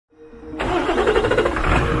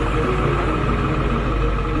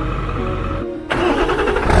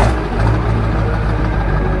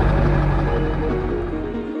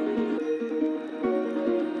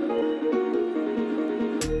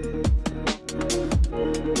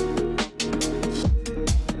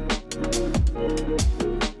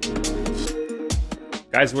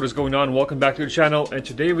Guys, what is going on? Welcome back to the channel, and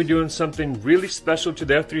today we're doing something really special to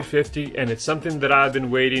the F350, and it's something that I've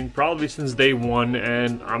been waiting probably since day one,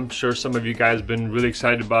 and I'm sure some of you guys have been really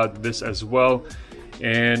excited about this as well.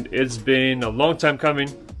 And it's been a long time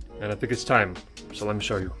coming, and I think it's time, so let me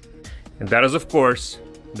show you. And that is, of course,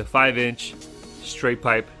 the 5-inch straight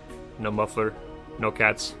pipe, no muffler, no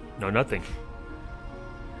cats, no nothing.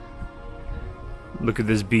 Look at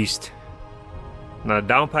this beast. Now the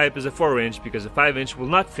downpipe is a 4-inch because the 5-inch will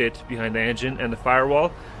not fit behind the engine and the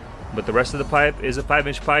firewall, but the rest of the pipe is a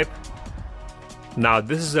 5-inch pipe. Now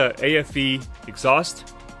this is a AFE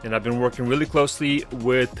exhaust, and I've been working really closely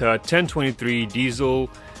with 1023 Diesel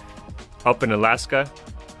up in Alaska.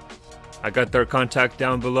 I got their contact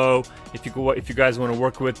down below. If you guys want to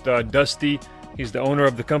work with Dusty, he's the owner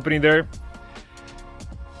of the company there.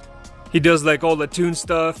 He does like all the tune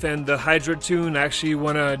stuff and the Hydra tune. I actually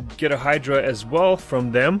want to get a Hydra as well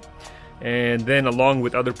from them, and then along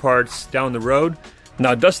with other parts down the road.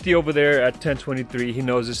 Now Dusty over there at 1023, he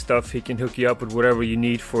knows his stuff. He can hook you up with whatever you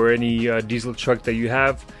need for any diesel truck that you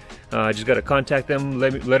have. Just got to contact them,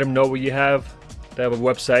 let them know what you have. They have a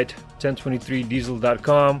website,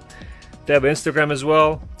 1023diesel.com. They have an Instagram as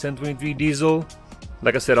well, 1023diesel.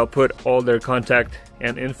 Like I said, I'll put all their contact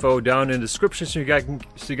and info down in the description so you guys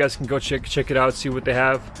can go check it out, see what they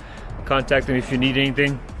have. Contact them if you need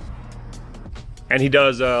anything. And he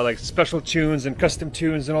does like special tunes and custom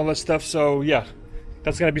tunes and all that stuff. So yeah,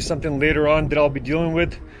 that's gonna be something later on that I'll be dealing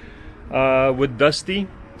with Dusty.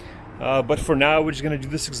 But for now, we're just gonna do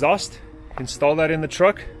this exhaust, install that in the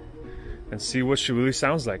truck, and see what she really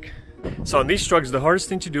sounds like. So on these trucks, the hardest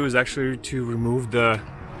thing to do is actually to remove the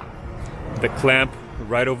clamp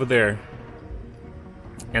right over there,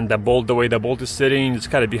 and the bolt, the way the bolt is sitting, it's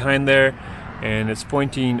kind of behind there and it's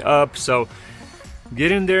pointing up, so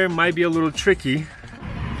getting there might be a little tricky,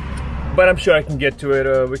 but I'm sure I can get to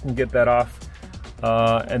it. We can get that off,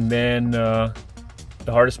 and then the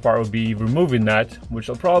hardest part will be removing that, which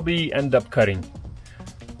I'll probably end up cutting.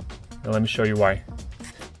 Now let me show you why.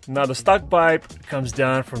 Now the stock pipe comes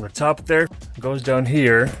down from the top there, goes down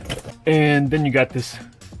here, and then you got this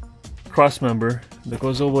cross member that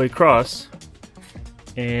goes all the way across,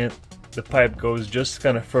 and the pipe goes just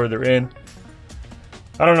kind of further in.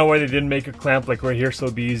 I don't know why they didn't make a clamp like right here so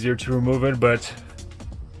it'd be easier to remove it, but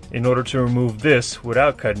in order to remove this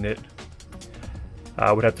without cutting it,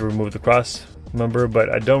 I would have to remove the cross member,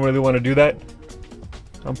 but I don't really want to do that.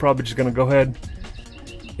 I'm probably just gonna go ahead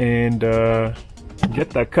and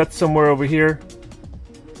get that cut somewhere over here.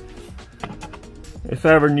 If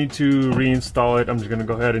I ever need to reinstall it, I'm just gonna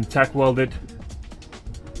go ahead and tack weld it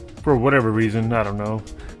for whatever reason, I don't know.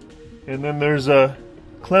 And then there's a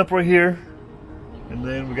clamp right here, and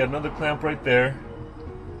then we got another clamp right there,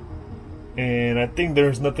 and I think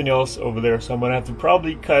there's nothing else over there, so I'm gonna have to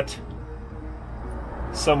probably cut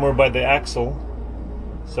somewhere by the axle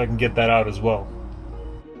so I can get that out as well.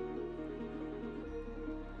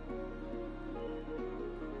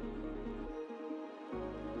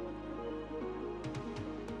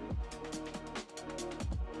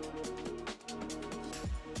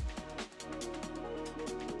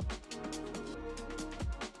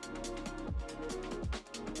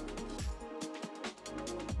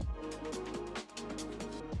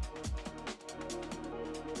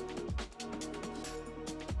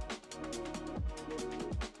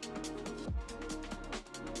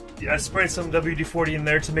 I sprayed some WD-40 in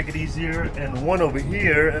there to make it easier, and one over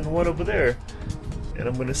here and one over there, and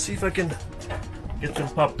I'm gonna see if I can get them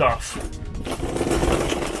popped off.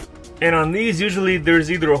 And on these, usually there's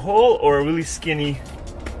either a hole or a really skinny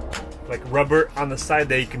like rubber on the side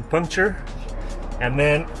that you can puncture. And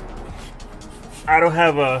then I don't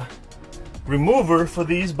have a remover for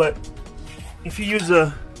these, but if you use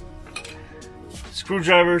a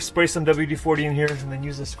screwdriver, spray some WD-40 in here, and then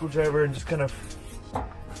use a screwdriver and just kind of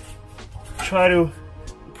try to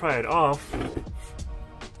pry it off.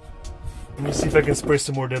 Let me see if I can spray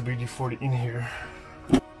some more WD-40 in here.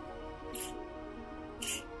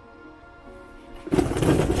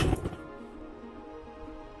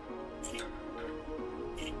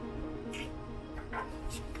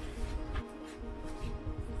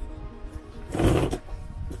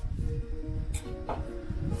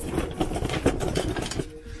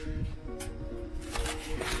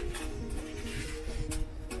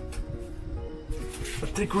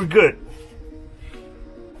 I think we're good.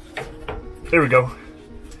 There we go.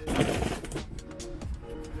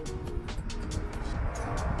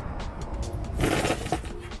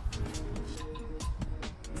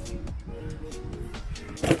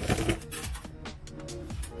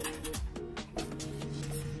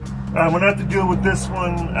 I'm gonna have to deal with this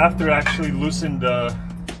one after I actually loosen the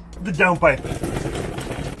the downpipe.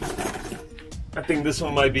 I think this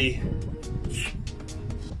one might be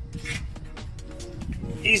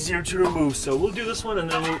easier to remove, so we'll do this one and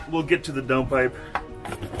then we'll get to the downpipe,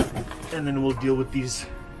 and then we'll deal with these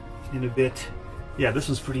in a bit. Yeah, this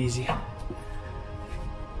one's pretty easy.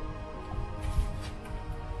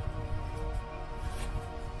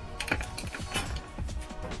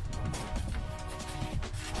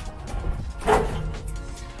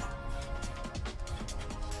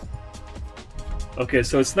 Okay,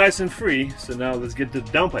 so it's nice and free, so now let's get to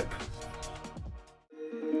the downpipe.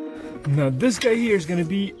 Now this guy here is gonna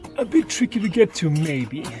be a bit tricky to get to,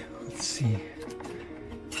 maybe. Let's see.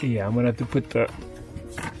 Yeah, I'm gonna have to put the...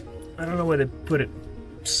 I don't know why they put it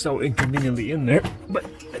so inconveniently in there, but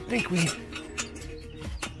I think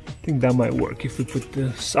that might work if we put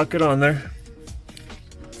the socket on there.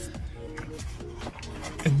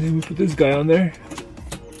 And then we put this guy on there.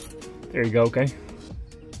 There you go, okay.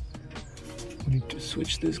 We need to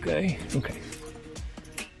switch this guy. Okay.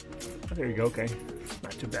 Oh, there you go, okay.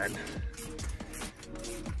 Not too bad.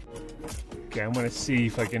 Okay, I'm gonna see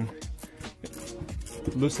if I can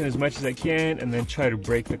loosen as much as I can and then try to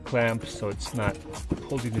break the clamp so it's not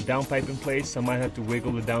holding the downpipe in place. I might have to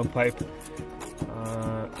wiggle the downpipe.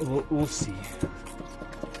 We'll see.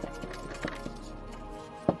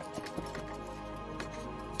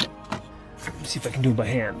 Let's see if I can do it by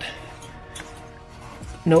hand.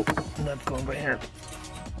 Nope, not going by hand.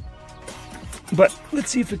 But let's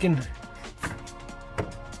see if we can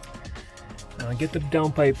get the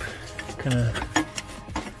downpipe kind of...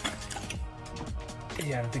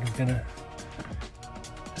 Yeah, I don't think it's gonna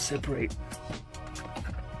separate.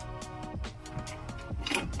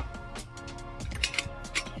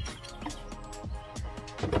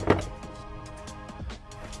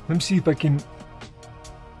 Let me see if I can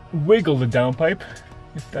wiggle the downpipe,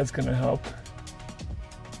 if that's gonna help.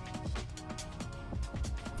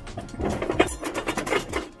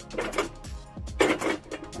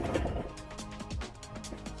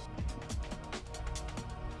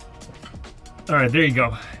 All right, there you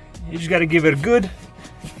go. You just got to give it a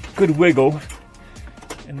good wiggle,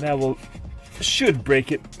 and that should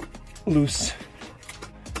break it loose.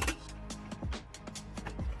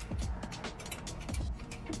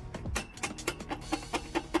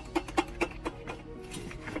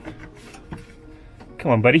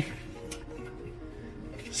 Come on, buddy.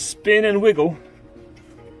 Spin and wiggle.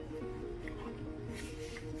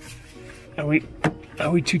 Are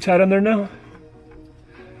we too tight on there now?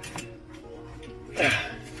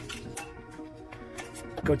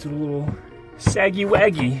 Go to the little saggy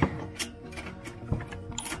waggy.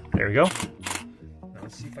 There we go. Now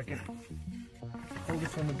let's see if I can hold it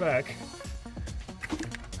from the back.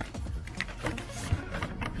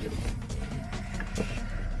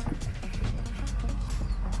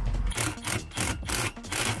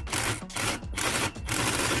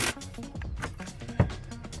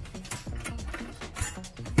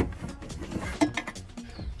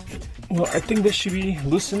 Well, I think this should be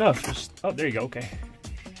loose enough. Oh, there you go, okay.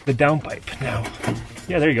 The downpipe now.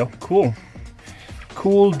 Yeah, there you go, cool.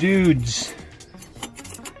 Cool dudes.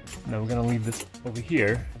 Now we're gonna leave this over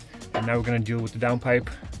here, and now we're gonna deal with the downpipe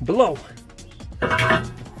below.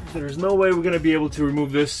 There's no way we're gonna be able to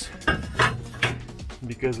remove this,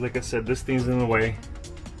 because like I said, this thing's in the way,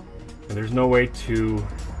 and there's no way to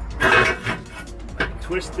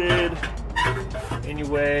twist it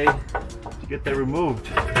anyway to get that removed.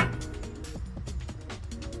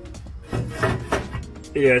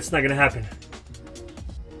 Yeah, it's not gonna happen.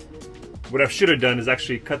 What I should have done is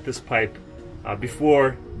actually cut this pipe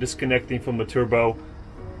before disconnecting from the turbo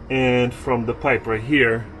and from the pipe right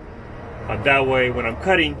here. That way, when I'm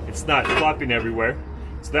cutting, it's not flopping everywhere.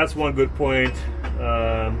 So that's one good point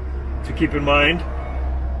to keep in mind.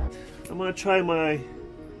 I'm gonna try my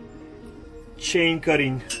chain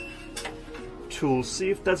cutting tool, see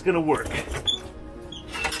if that's gonna work.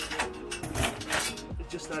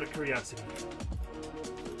 Just out of curiosity.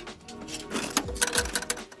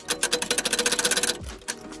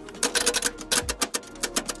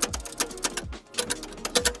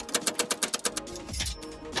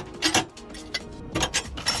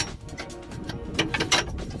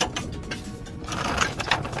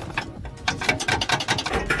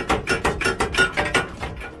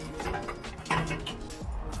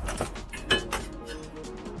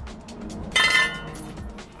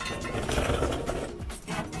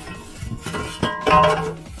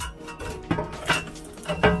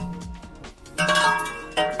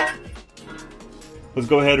 Let's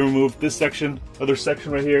go ahead and remove this section, other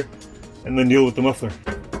section right here, and then deal with the muffler.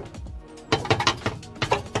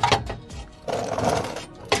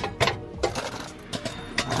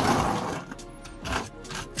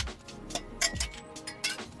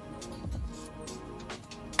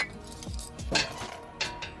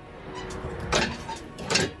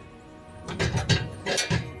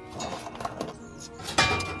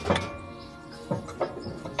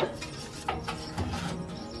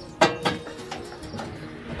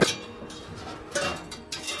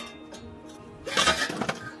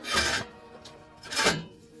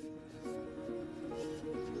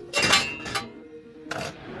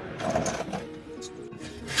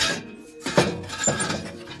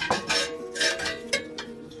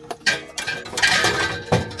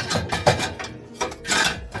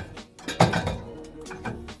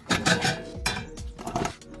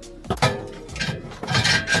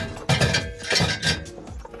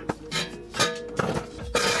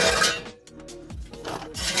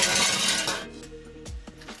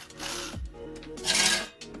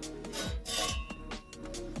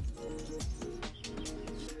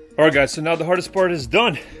 All right, guys. So now the hardest part is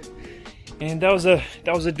done, and that was a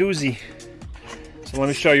doozy. So let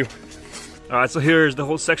me show you. All right. So here's the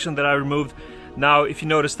whole section that I removed. Now, if you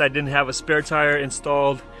noticed, I didn't have a spare tire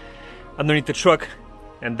installed underneath the truck,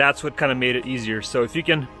 and that's what kind of made it easier. So if you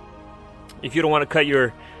don't want to cut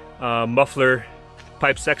your muffler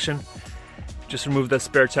pipe section, just remove that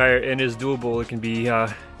spare tire, and it is doable. It can be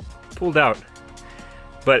pulled out,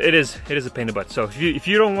 but it is a pain in the butt. So if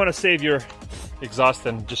you don't want to save your exhaust,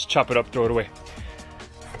 then just chop it up, throw it away.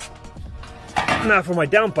 Now for my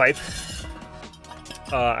downpipe,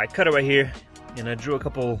 I cut it right here, and I drew a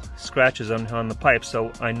couple scratches on the pipe,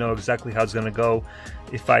 so I know exactly how it's gonna go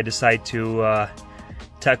if I decide to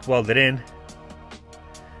tack weld it in.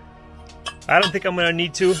 I don't think I'm gonna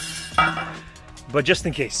need to, but just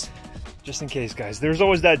in case, guys. There's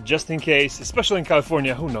always that just in case, especially in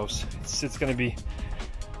California. Who knows? It's gonna be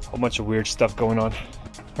a whole bunch of weird stuff going on.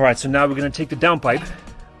 All right, so now we're gonna take the downpipe,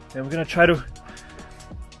 and we're gonna try to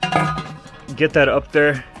get that up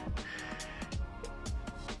there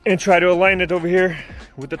and try to align it over here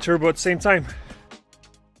with the turbo at the same time.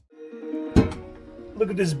 Look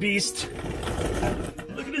at this beast.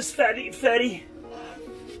 Look at this fatty.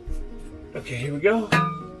 Okay, here we go.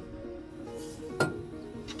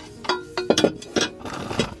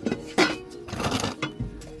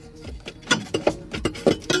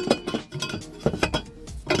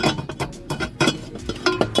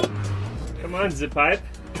 Come on, zip pipe.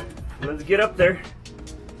 Let's get up there.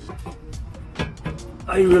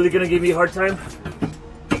 Are you really gonna give me a hard time?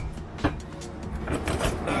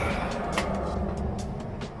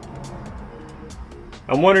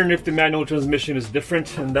 I'm wondering if the manual transmission is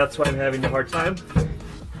different, and that's why I'm having a hard time.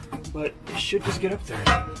 But it should just get up there.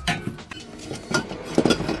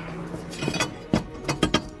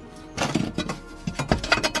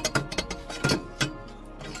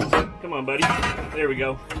 Come on, buddy. There we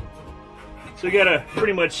go. So you gotta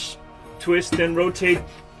pretty much twist and rotate,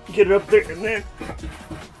 get it up there, and then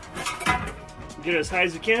get it as high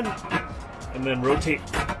as you can, and then rotate,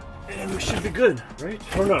 and we should be good, right?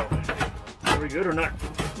 Or no? Are we good or not?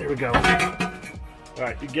 There we go. All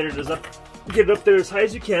right, you get it up there as high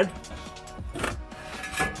as you can,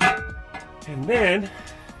 and then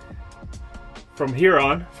from here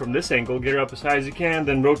on, from this angle, get it up as high as you can,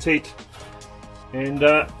 then rotate, and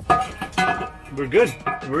we're good.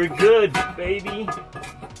 We're good, baby.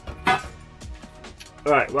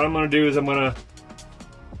 All right, what I'm gonna do is I'm gonna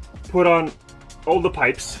put on all the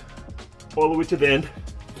pipes all the way to the end.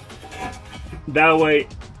 That way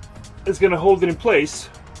it's gonna hold it in place,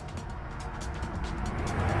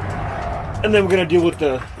 and then we're gonna deal with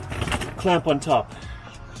the clamp on top.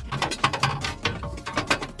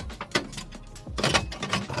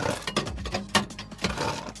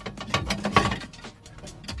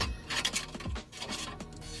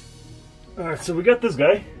 All right, so we got this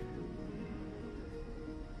guy.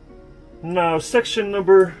 Now section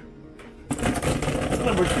number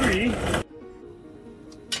 3.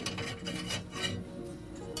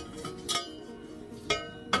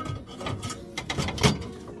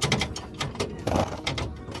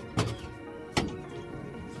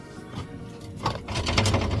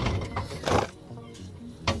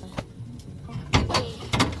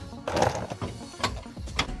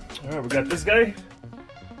 Alright, we got this guy.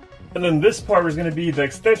 And then this part is going to be the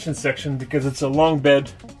extension section because it's a long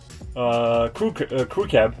bed crew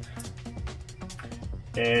cab.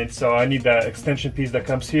 And so I need that extension piece that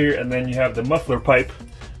comes here, and then you have the muffler pipe,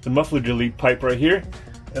 the muffler delete pipe right here,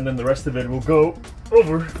 and then the rest of it will go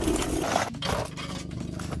over.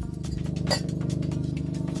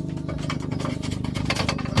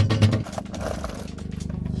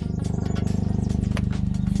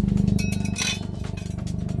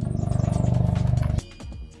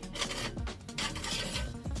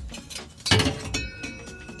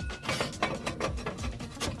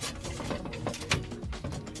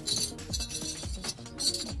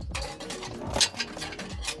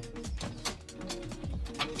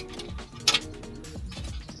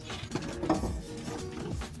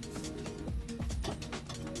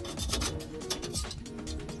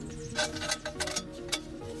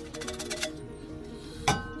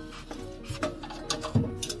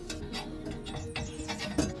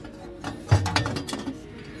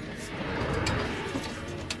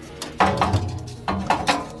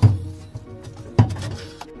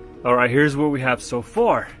 Alright, here's what we have so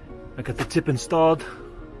far. I got the tip installed,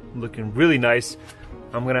 looking really nice.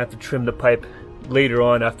 I'm gonna have to trim the pipe later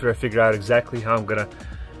on after I figure out exactly how I'm gonna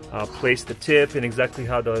place the tip and exactly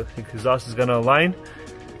how the exhaust is gonna align.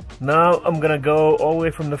 Now I'm gonna go all the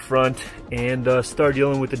way from the front and start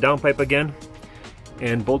dealing with the downpipe again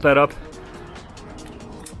and bolt that up.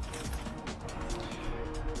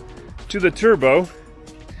 to the turbo,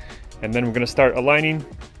 and then we're gonna start aligning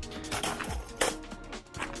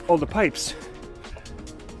all the pipes.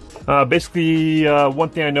 Basically, one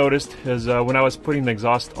thing I noticed is when I was putting the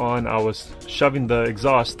exhaust on, I was shoving the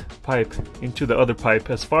exhaust pipe into the other pipe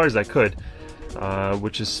as far as I could,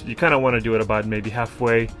 which is, you kind of want to do it about maybe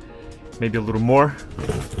halfway, maybe a little more.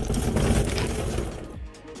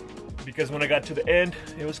 Because when I got to the end,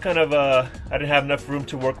 it was kind of, I didn't have enough room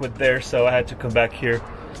to work with there, so I had to come back here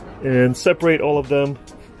and separate all of them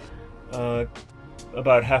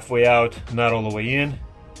about halfway out, not all the way in.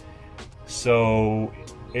 So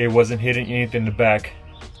it wasn't hitting anything in the back.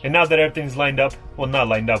 And now that everything's lined up, well, not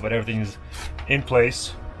lined up, but everything's in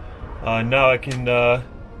place, now I can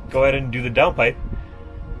go ahead and do the downpipe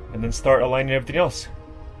and then start aligning everything else.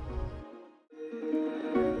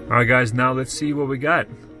 Alright guys, now let's see what we got.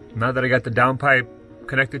 Now that I got the downpipe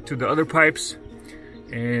connected to the other pipes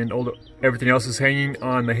and everything else is hanging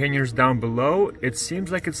on the hangers down below, it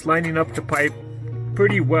seems like it's lining up the pipe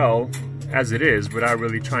pretty well as it is without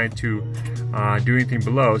really trying to do anything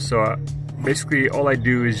below. So basically all I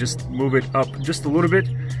do is just move it up just a little bit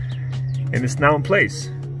and it's now in place.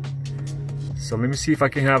 So let me see if I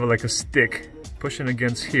can have like a stick pushing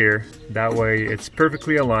against here, that way it's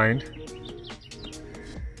perfectly aligned,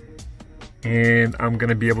 and I'm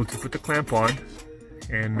gonna be able to put the clamp on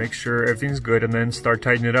and make sure everything's good and then start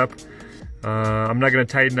tightening it up. I'm not gonna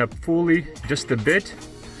tighten up fully, just a bit,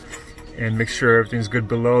 and make sure everything's good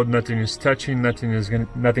below, nothing is touching, nothing's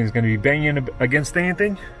gonna be banging against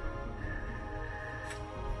anything.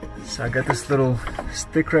 So I got this little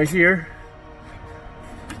stick right here.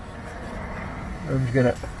 I'm just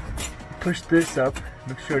gonna push this up,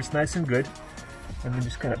 make sure it's nice and good, and then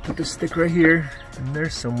just kind of put the stick right here in there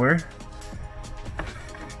somewhere.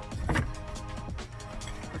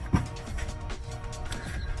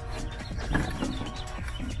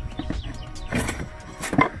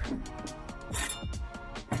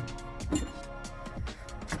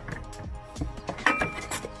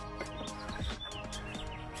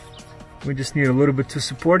 We just need a little bit to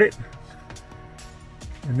support it,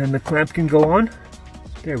 and then the clamp can go on.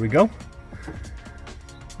 There we go.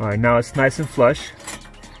 Alright, now it's nice and flush,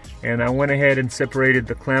 and I went ahead and separated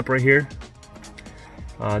the clamp right here.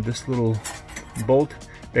 This little bolt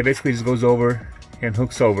that basically just goes over and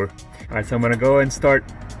hooks over. Alright, so I'm gonna go and start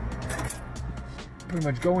pretty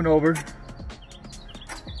much going over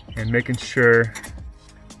and making sure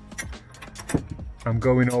I'm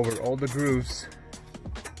going over all the grooves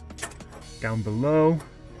down below.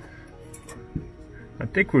 I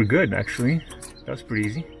think we're good actually. That was pretty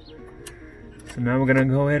easy. So now we're gonna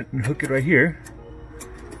go ahead and hook it right here.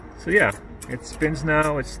 So yeah, it spins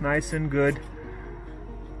now, it's nice and good.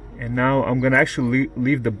 And now I'm gonna actually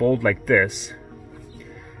leave the bolt like this.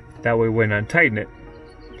 That way when I tighten it,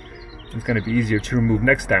 it's gonna be easier to remove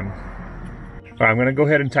next time. Alright, I'm gonna go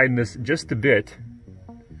ahead and tighten this just a bit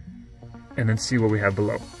and then see what we have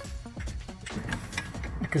below.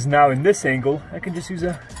 Because now in this angle, I can just use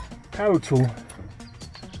a power tool.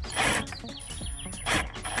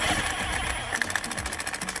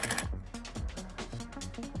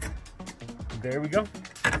 There we go.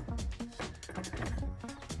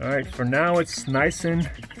 Alright, for now it's nice and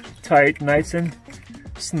tight, nice and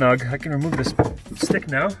snug. I can remove this stick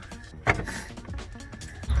now.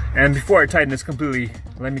 And before I tighten this completely,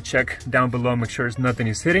 let me check down below, make sure nothing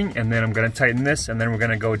is hitting, and then I'm gonna tighten this, and then we're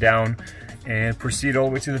gonna go down and proceed all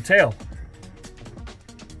the way to the tail.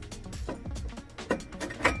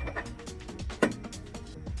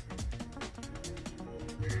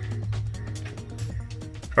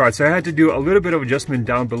 Alright, so I had to do a little bit of adjustment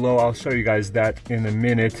down below. I'll show you guys that in a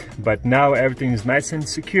minute. But now everything is nice and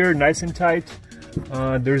secure, nice and tight.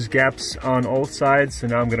 There's gaps on all sides, so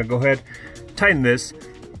now I'm gonna go ahead, tighten this,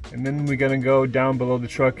 and then we're gonna go down below the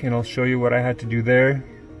truck and I'll show you what I had to do there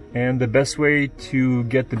and the best way to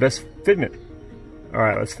get the best fitment.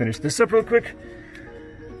 Alright, let's finish this up real quick.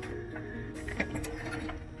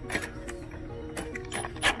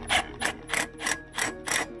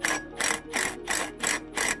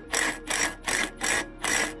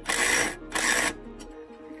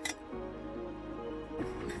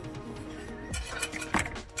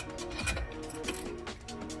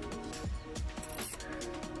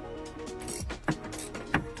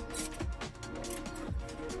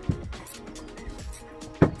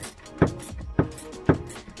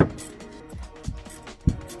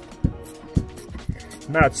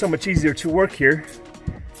 Now it's so much easier to work here,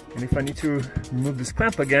 and if I need to remove this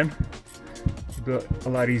clamp again, it'll be a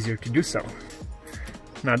lot easier to do so.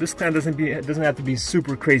 Now this clamp doesn't have to be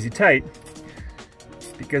super crazy tight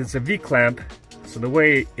because it's a V clamp, So the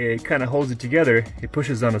way it kind of holds it together, it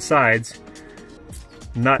pushes on the sides,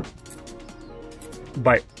 not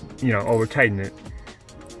by, you know, over tighten it.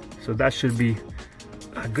 So that should be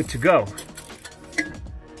good to go.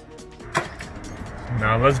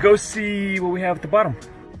 Now let's go see what we have at the bottom.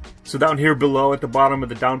 So down here below at the bottom of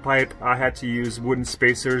the downpipe, I had to use wooden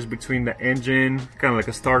spacers between the engine, kind of like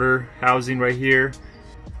a starter housing right here,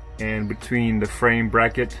 and between the frame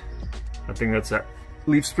bracket. I think that's a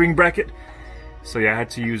leaf spring bracket. So yeah, I had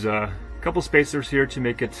to use a couple spacers here to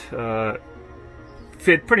make it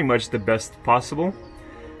fit pretty much the best possible.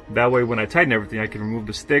 That way when I tighten everything, I can remove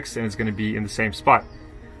the sticks and it's going to be in the same spot.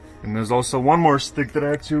 And there's also one more stick that I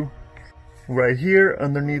had to, right here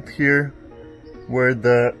underneath here where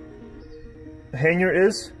the hanger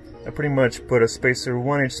is. I pretty much put a spacer,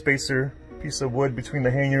 1-inch spacer, piece of wood between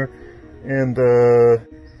the hanger and the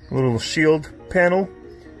little shield panel,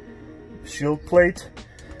 shield plate.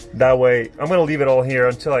 That way, I'm going to leave it all here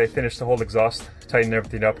until I finish the whole exhaust, tighten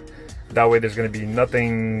everything up. That way there's going to be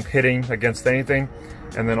nothing hitting against anything.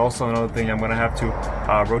 And then also another thing, I'm going to have to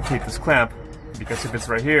rotate this clamp, because if it's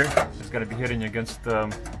right here, it's going to be hitting against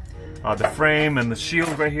the frame and the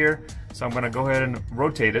shield right here. So I'm going to go ahead and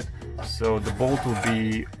rotate it so the bolt will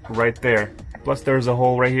be right there. Plus there's a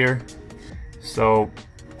hole right here, so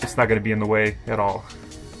it's not going to be in the way at all.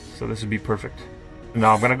 So this would be perfect.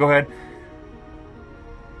 Now I'm going to go ahead,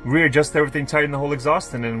 readjust everything, tighten the whole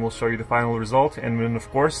exhaust, and then we'll show you the final result, and then of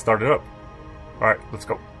course start it up. Alright, let's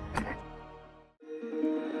go.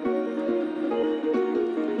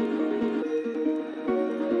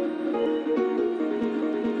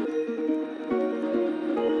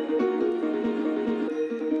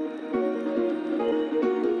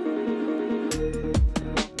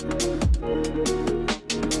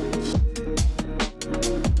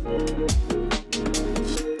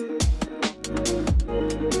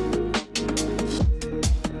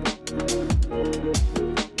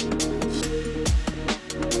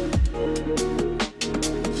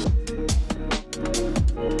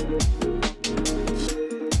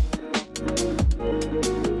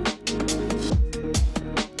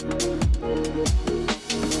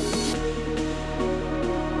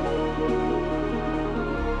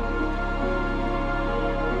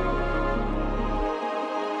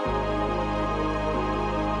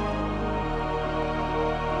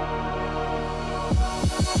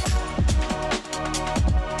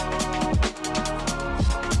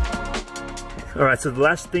 Alright, so the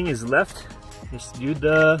last thing is left is to do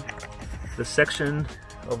the section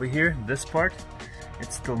over here, this part.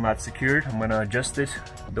 It's still not secured. I'm gonna adjust it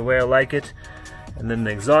the way I like it. And then the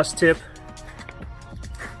exhaust tip,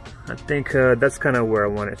 I think that's kind of where I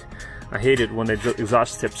want it. I hate it when the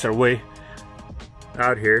exhaust tips are way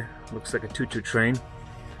out here. Looks like a choo-choo train.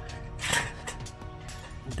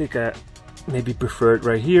 I think I maybe prefer it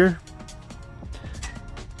right here.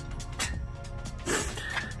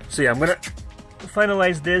 So yeah, I'm gonna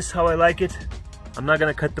finalize this how I like it. I'm not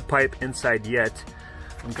gonna cut the pipe inside yet.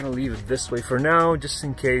 I'm gonna leave it this way for now, just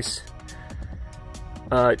in case.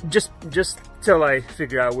 Just till I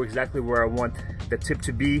figure out exactly where I want the tip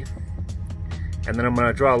to be, and then I'm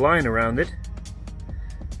gonna draw a line around it,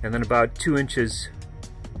 and then about 2 inches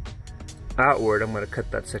outward, I'm gonna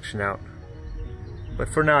cut that section out. But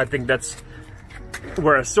for now, I think that's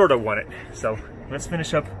where I sort of want it. So let's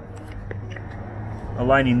finish up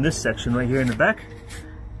aligning this section right here in the back,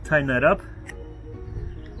 tighten that up,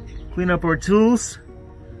 clean up our tools,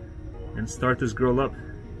 and start this girl up.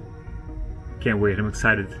 Can't wait, I'm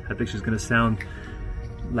excited. I think she's gonna sound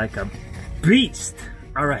like a beast.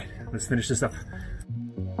 All right, let's finish this up.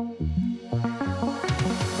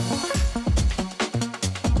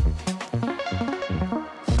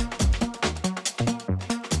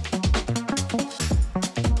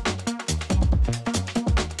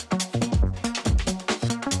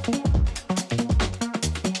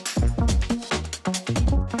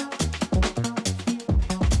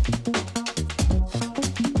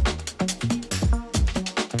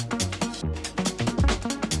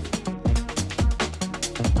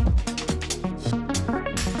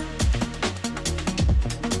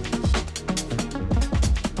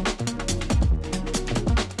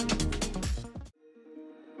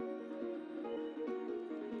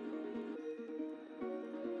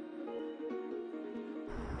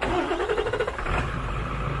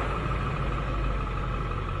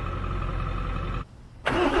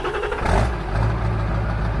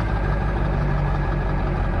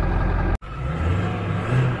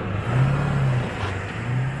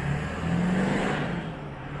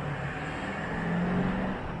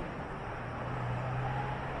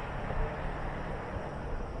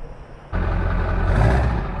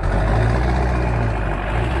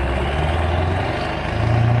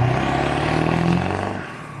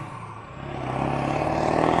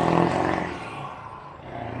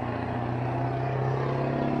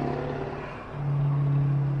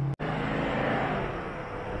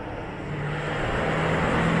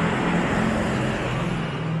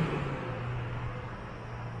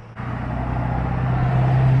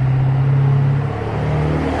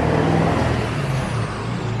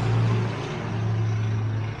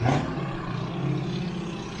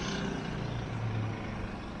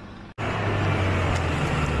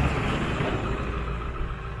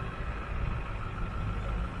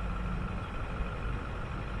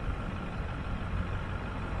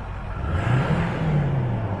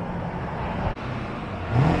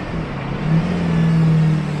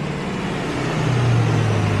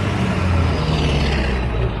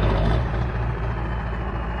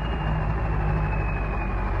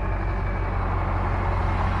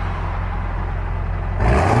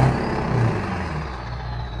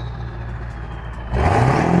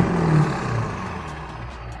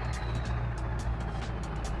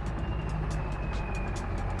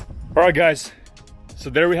 Alright guys, so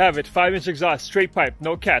there we have it. 5-inch exhaust, straight pipe,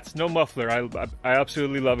 no cats, no muffler. I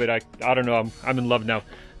absolutely love it. I don't know, I'm in love now.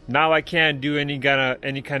 Now I can't do any kind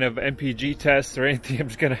of MPG test or anything. I'm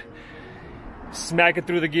just gonna smack it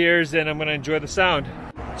through the gears and I'm gonna enjoy the sound.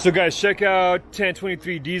 So guys, check out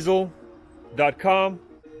 1023diesel.com.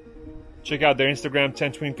 Check out their Instagram,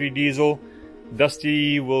 1023diesel.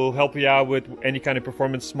 Dusty will help you out with any kind of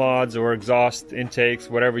performance mods or exhaust intakes,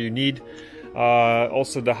 whatever you need.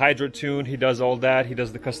 Also the hydro tune, he does all that. He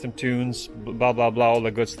does the custom tunes, blah blah blah, all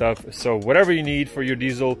the good stuff. So whatever you need for your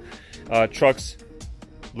diesel trucks,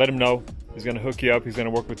 let him know. He's gonna hook you up, he's gonna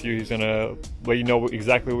work with you, he's gonna let you know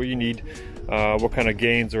exactly what you need, what kind of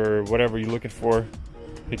gains or whatever you're looking for.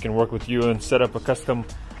 He can work with you and set up a custom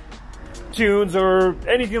tunes or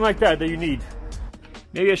anything like that you need.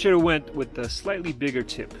 Maybe I should have went with a slightly bigger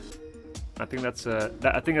tip. I think that's a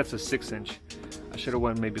 6-inch. I should have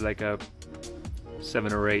went maybe like a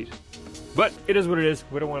 7 or 8. But it is what it is.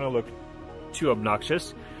 We don't want to look too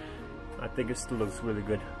obnoxious. I think it still looks really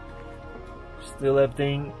good. Still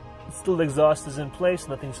everything, still the exhaust is in place,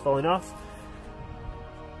 nothing's falling off.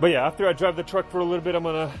 But yeah, after I drive the truck for a little bit, I'm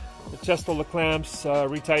gonna test all the clamps,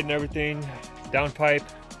 retighten everything, downpipe,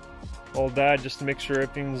 all that, just to make sure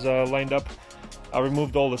everything's lined up. I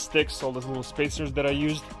removed all the sticks, all the little spacers that I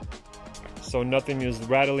used, so nothing is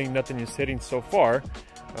rattling, nothing is hitting so far,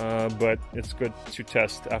 but it's good to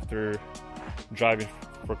test after driving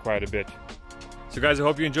for quite a bit. So guys, I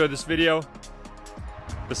hope you enjoyed this video.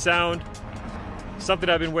 The sound, something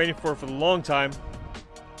I've been waiting for a long time,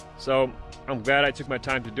 so I'm glad I took my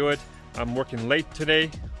time to do it. I'm working late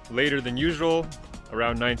today, later than usual,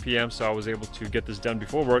 around 9 p.m. so I was able to get this done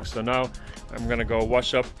before work. So now I'm gonna go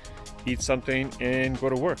wash up, eat something, and go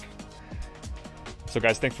to work. So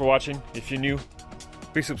guys, thanks for watching. If you're new,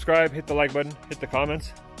 please subscribe, hit the like button, hit the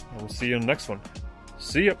comments, and we'll see you in the next one.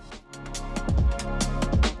 See ya.